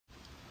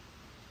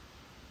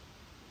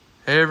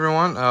Hey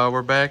everyone,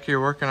 we're back here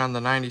working on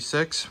the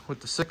 96 with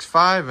the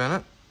 6.5 in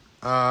it.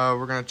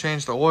 We're going to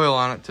change the oil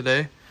on it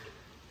today.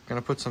 Going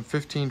to put some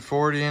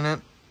 1540 in it,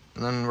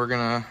 and then we're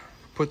going to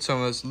put some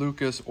of this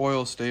Lucas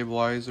oil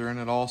stabilizer in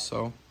it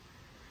also.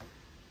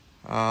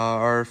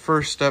 Our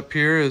first step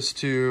here is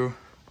to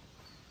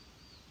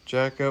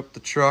jack up the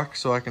truck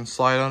so I can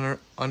slide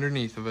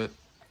underneath of it.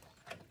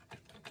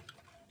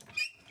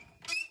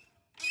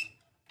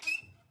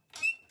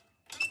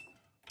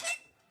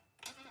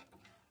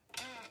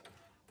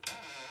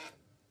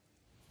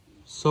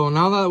 So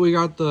now that we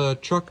got the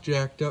truck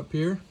jacked up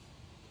here,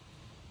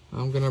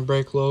 I'm gonna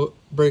break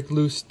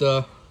loose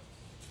the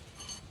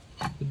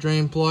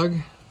drain plug,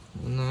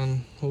 and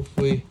then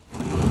hopefully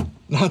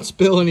not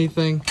spill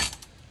anything.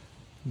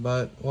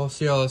 But we'll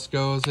see how this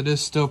goes. It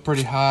is still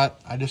pretty hot.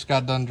 I just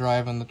got done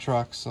driving the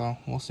truck, so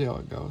we'll see how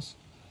it goes.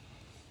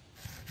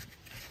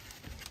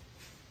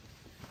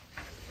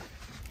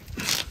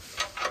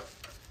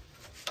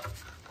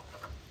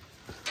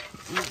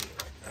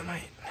 That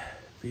might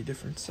be a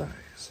different size.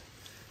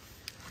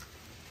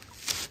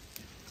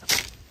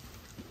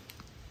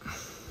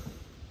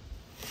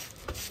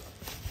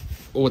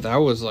 Oh, that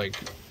was like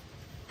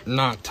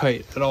not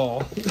tight at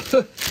all.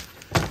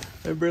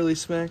 I barely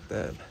smacked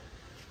that.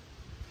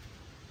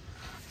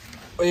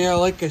 But yeah,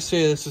 like I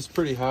say, this is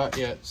pretty hot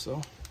yet,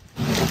 so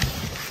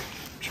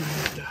try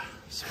not to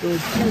spill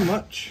too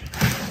much.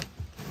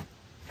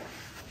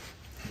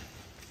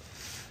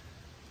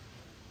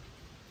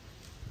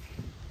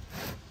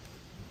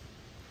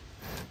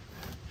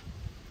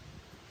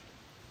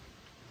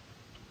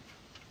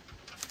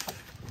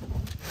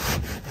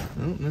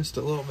 Oh, missed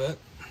a little bit.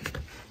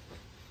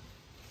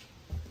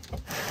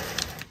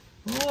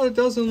 Well, it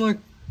doesn't look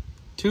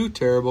too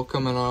terrible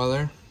coming out of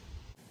there.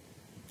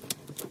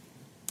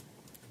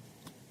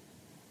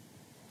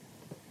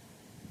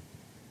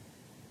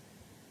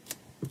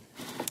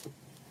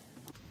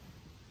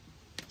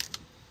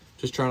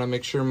 Just trying to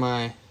make sure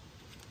my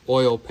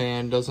oil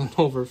pan doesn't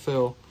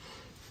overfill,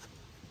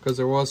 because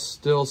there was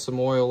still some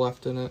oil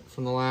left in it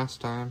from the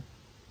last time.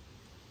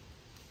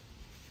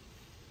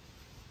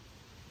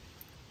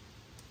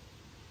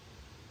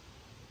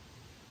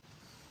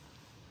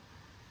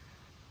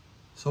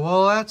 So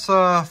while that's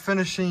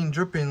finishing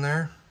dripping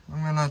there,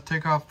 I'm gonna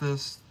take off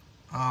this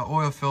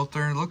oil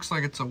filter. It looks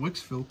like it's a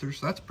Wix filter,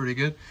 so that's pretty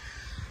good.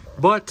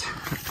 But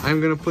I'm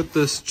gonna put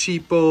this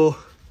cheapo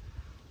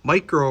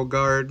Micro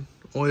Guard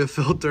oil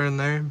filter in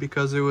there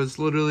because it was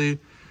literally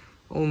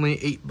only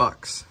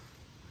 $8.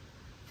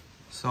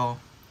 So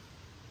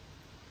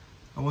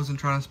I wasn't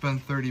trying to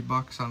spend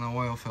 $30 on an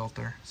oil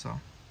filter. So,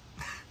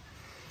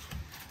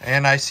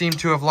 and I seem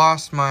to have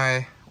lost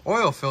my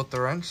oil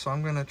filter wrench, so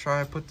I'm gonna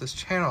try to put this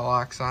channel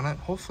locks on it,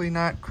 hopefully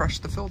not crush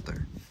the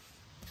filter.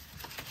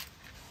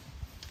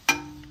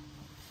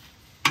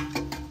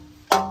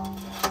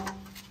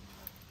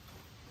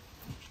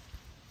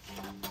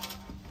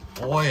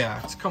 Oh yeah,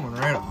 it's coming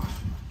right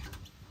off.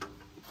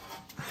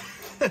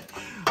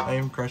 I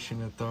am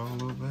crushing it though a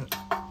little bit.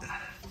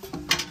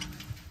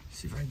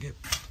 See if I can get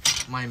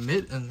my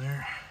mitt in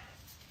there.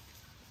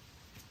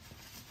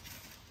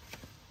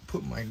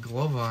 Put my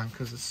glove on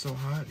because it's so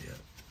hot yet.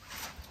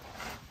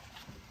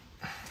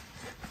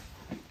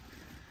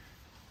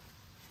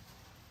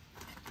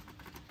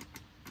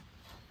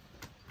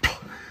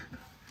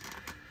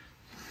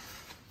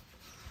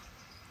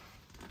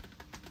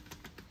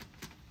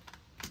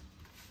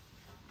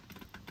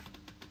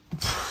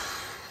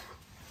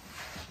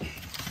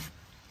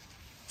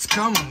 It's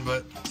coming,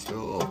 but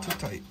still a little too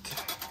tight.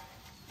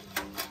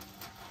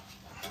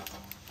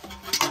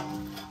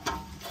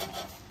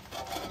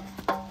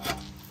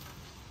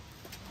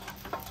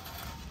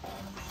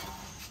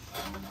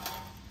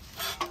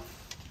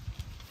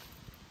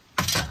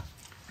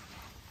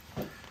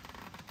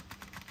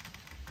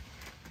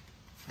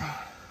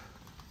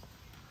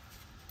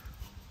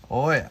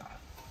 Oh yeah.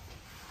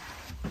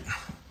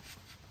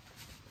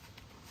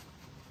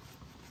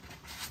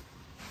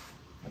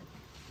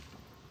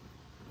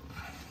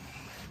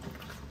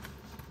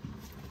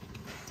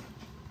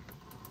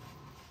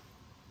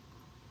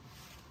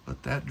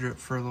 Let that drip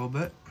for a little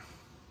bit.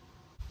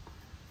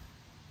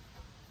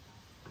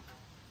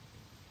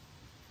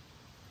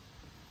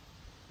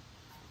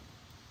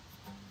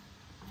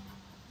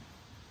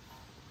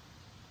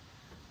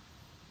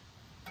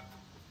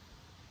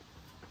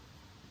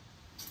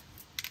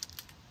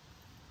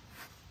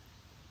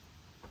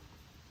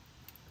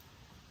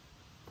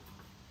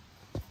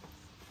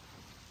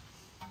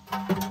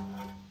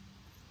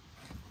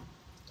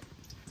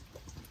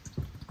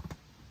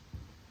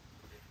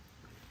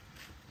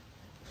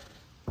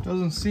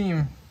 Doesn't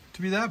seem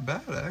to be that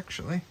bad,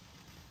 actually.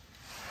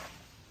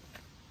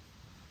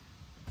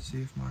 Let's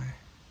see if my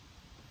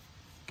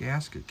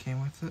gasket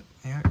came with it.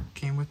 Yeah, it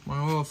came with my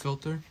oil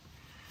filter.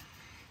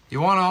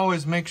 You want to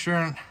always make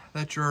sure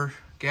that your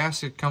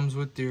gasket comes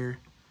with your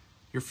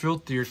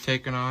filter you're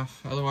taking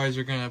off. Otherwise,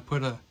 you're going to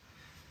put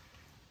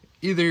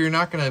either you're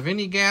not going to have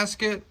any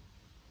gasket,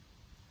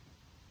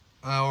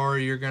 or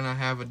you're gonna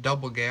have a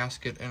double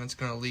gasket and it's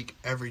gonna leak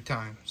every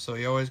time. So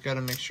you always got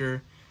to make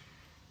sure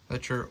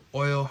that your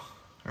oil,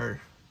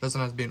 or doesn't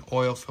have to be an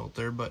oil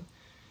filter, but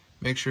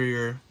make sure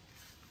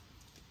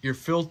your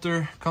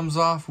filter comes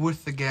off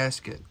with the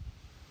gasket.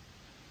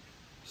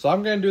 So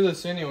I'm gonna do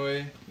this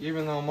anyway,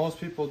 even though most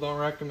people don't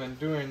recommend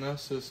doing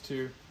this, is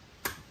to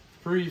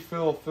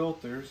pre-fill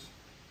filters.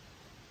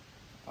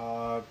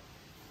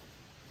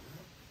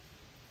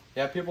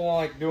 Yeah, people don't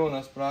like doing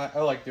this, but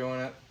I like doing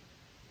it.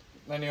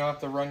 Then you don't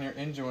have to run your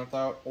engine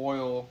without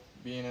oil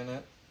being in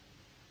it,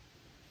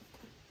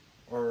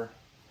 or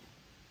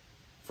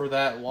for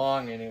that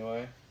long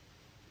anyway.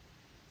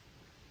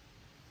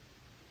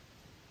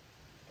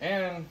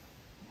 And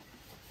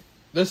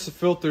this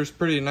filter is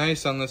pretty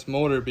nice on this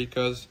motor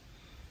because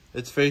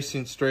it's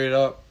facing straight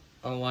up,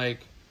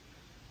 unlike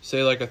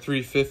say like a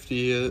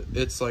 350,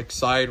 it's like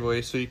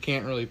sideways, so you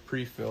can't really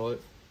pre-fill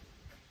it.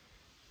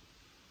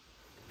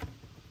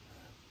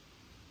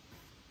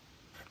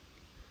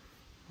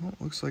 Oh,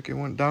 looks like it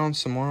went down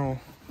some more.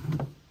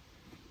 I'll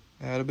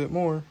add a bit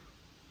more.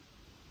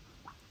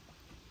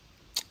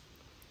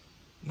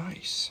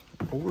 Nice.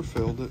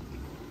 Overfilled it.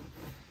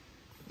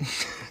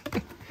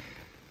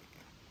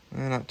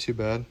 Not too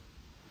bad.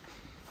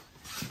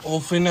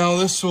 Hopefully now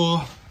this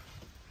will...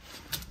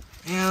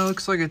 Yeah, it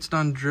looks like it's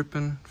done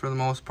dripping for the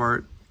most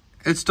part.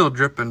 It's still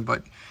dripping,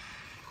 but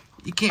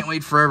you can't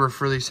wait forever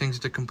for these things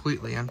to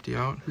completely empty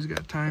out. Who's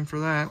got time for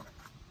that?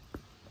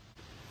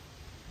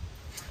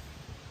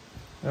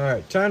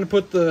 Alright, time to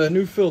put the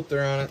new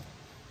filter on it.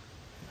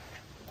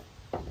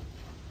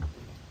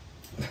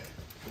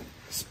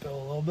 Spill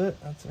a little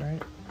bit, that's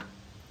alright.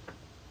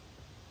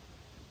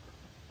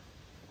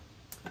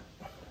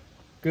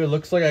 Good,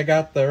 looks like I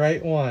got the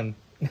right one.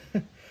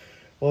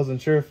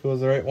 Wasn't sure if it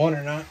was the right one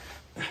or not.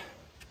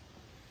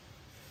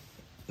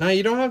 Now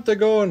you don't have to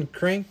go and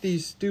crank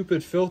these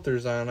stupid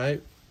filters on.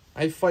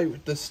 I fight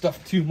with this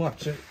stuff too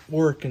much at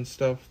work and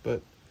stuff,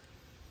 but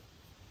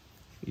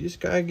you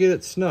just gotta get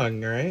it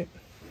snug, alright?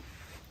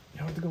 You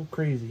don't have to go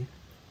crazy.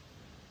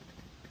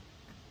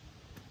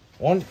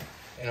 One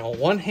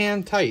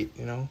hand tight,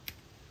 you know.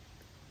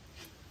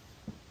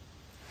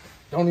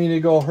 Don't need to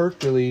go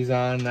Hercules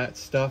on that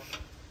stuff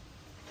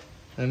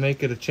and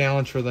make it a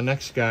challenge for the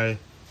next guy to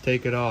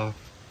take it off.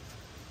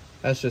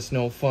 That's just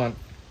no fun.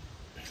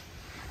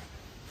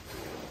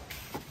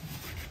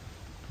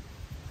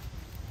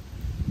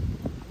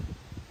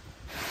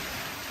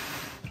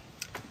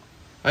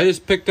 I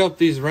just picked up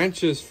these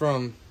wrenches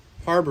from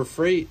Harbor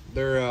Freight.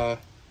 They're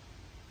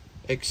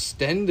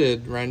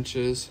extended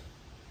wrenches.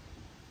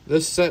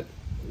 This set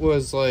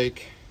was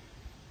like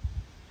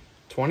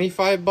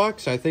 25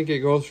 bucks. I think it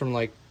goes from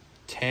like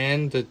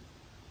 10 to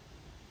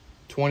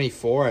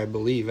 24, I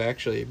believe,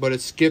 actually. But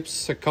it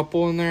skips a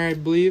couple in there, I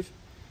believe.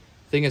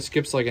 I think it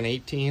skips like an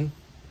 18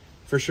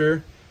 for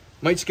sure.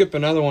 Might skip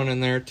another one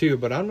in there too,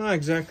 but I'm not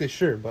exactly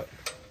sure. But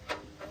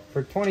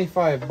for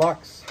 25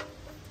 bucks,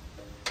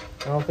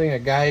 I don't think a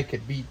guy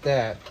could beat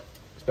that,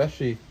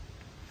 especially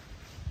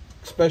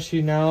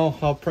now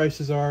how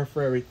prices are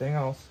for everything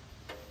else.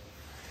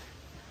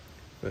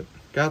 But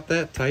got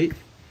that tight.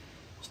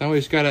 So now we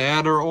just got to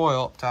add our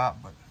oil up top.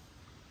 But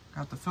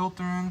got the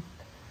filter in,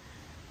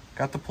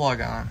 got the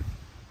plug on.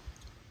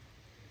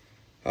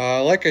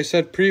 Like I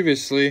said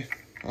previously,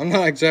 I'm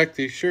not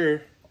exactly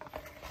sure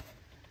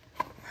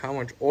how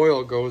much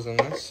oil goes in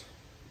this,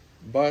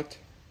 but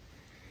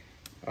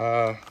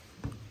I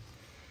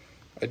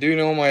do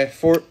know my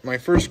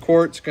first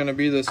quart's gonna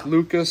be this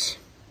Lucas.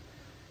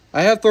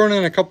 I have thrown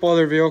in a couple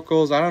other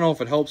vehicles. I don't know if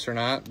it helps or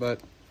not,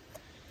 but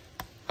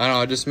I don't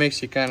know, it just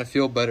makes you kind of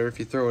feel better if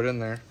you throw it in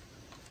there.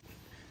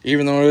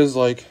 Even though it is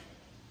like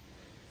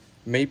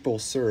maple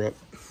syrup.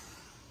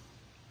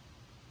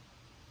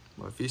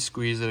 But if you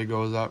squeeze it, it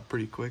goes out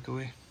pretty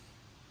quickly.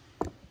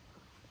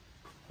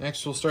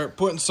 Next we'll start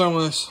putting some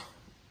of this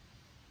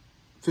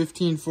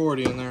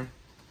 1540 in there.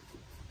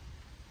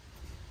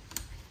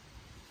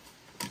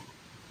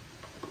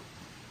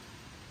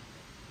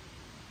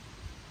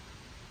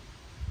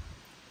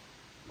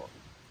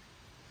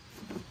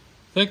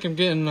 I think I'm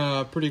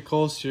getting pretty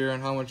close here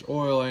on how much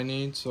oil I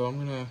need, so I'm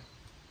gonna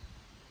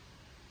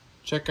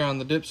check on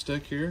the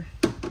dipstick here.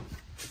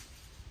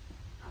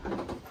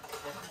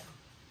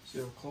 See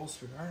how close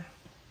we are.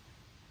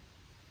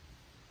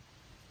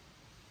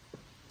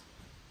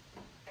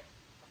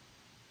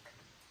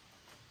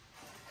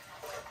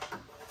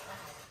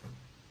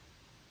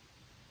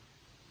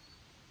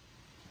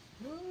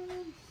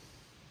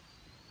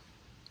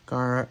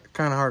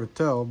 Kind of hard to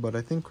tell, but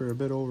I think we're a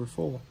bit over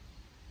full.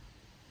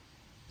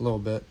 A little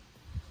bit.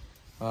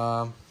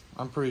 I'm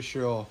pretty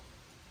sure it'll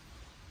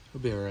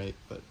be alright,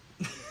 but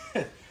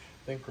I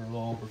think we're a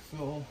little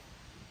overfilled.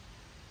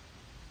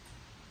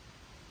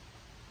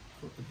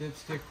 Put the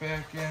dipstick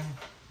back in.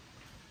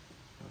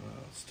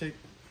 Let's take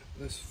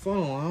this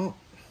funnel out.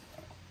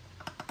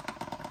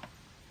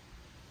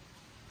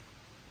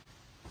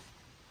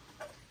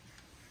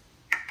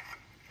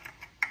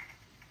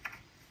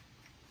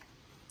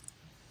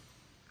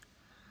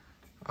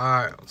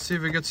 Alright, let's see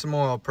if we get some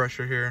oil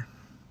pressure here.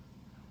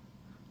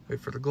 Wait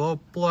for the glow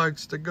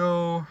plugs to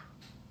go.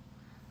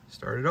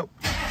 Start it up.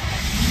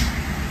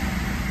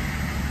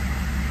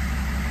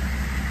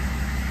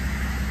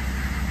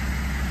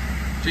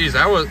 Geez,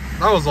 that was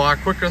a lot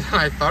quicker than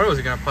I thought it was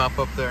gonna pop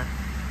up there.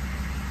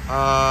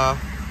 Oh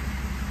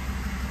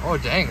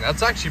dang,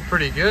 that's actually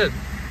pretty good.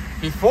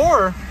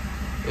 Before,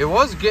 it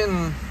was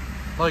getting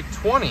like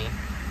 20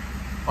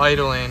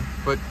 idling,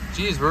 but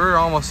geez, we're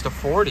almost to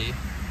 40.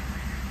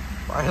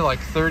 Probably like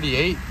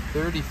 38,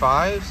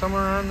 35,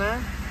 somewhere around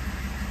there.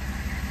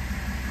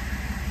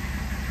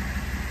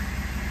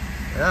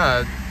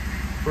 Yeah,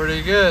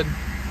 pretty good.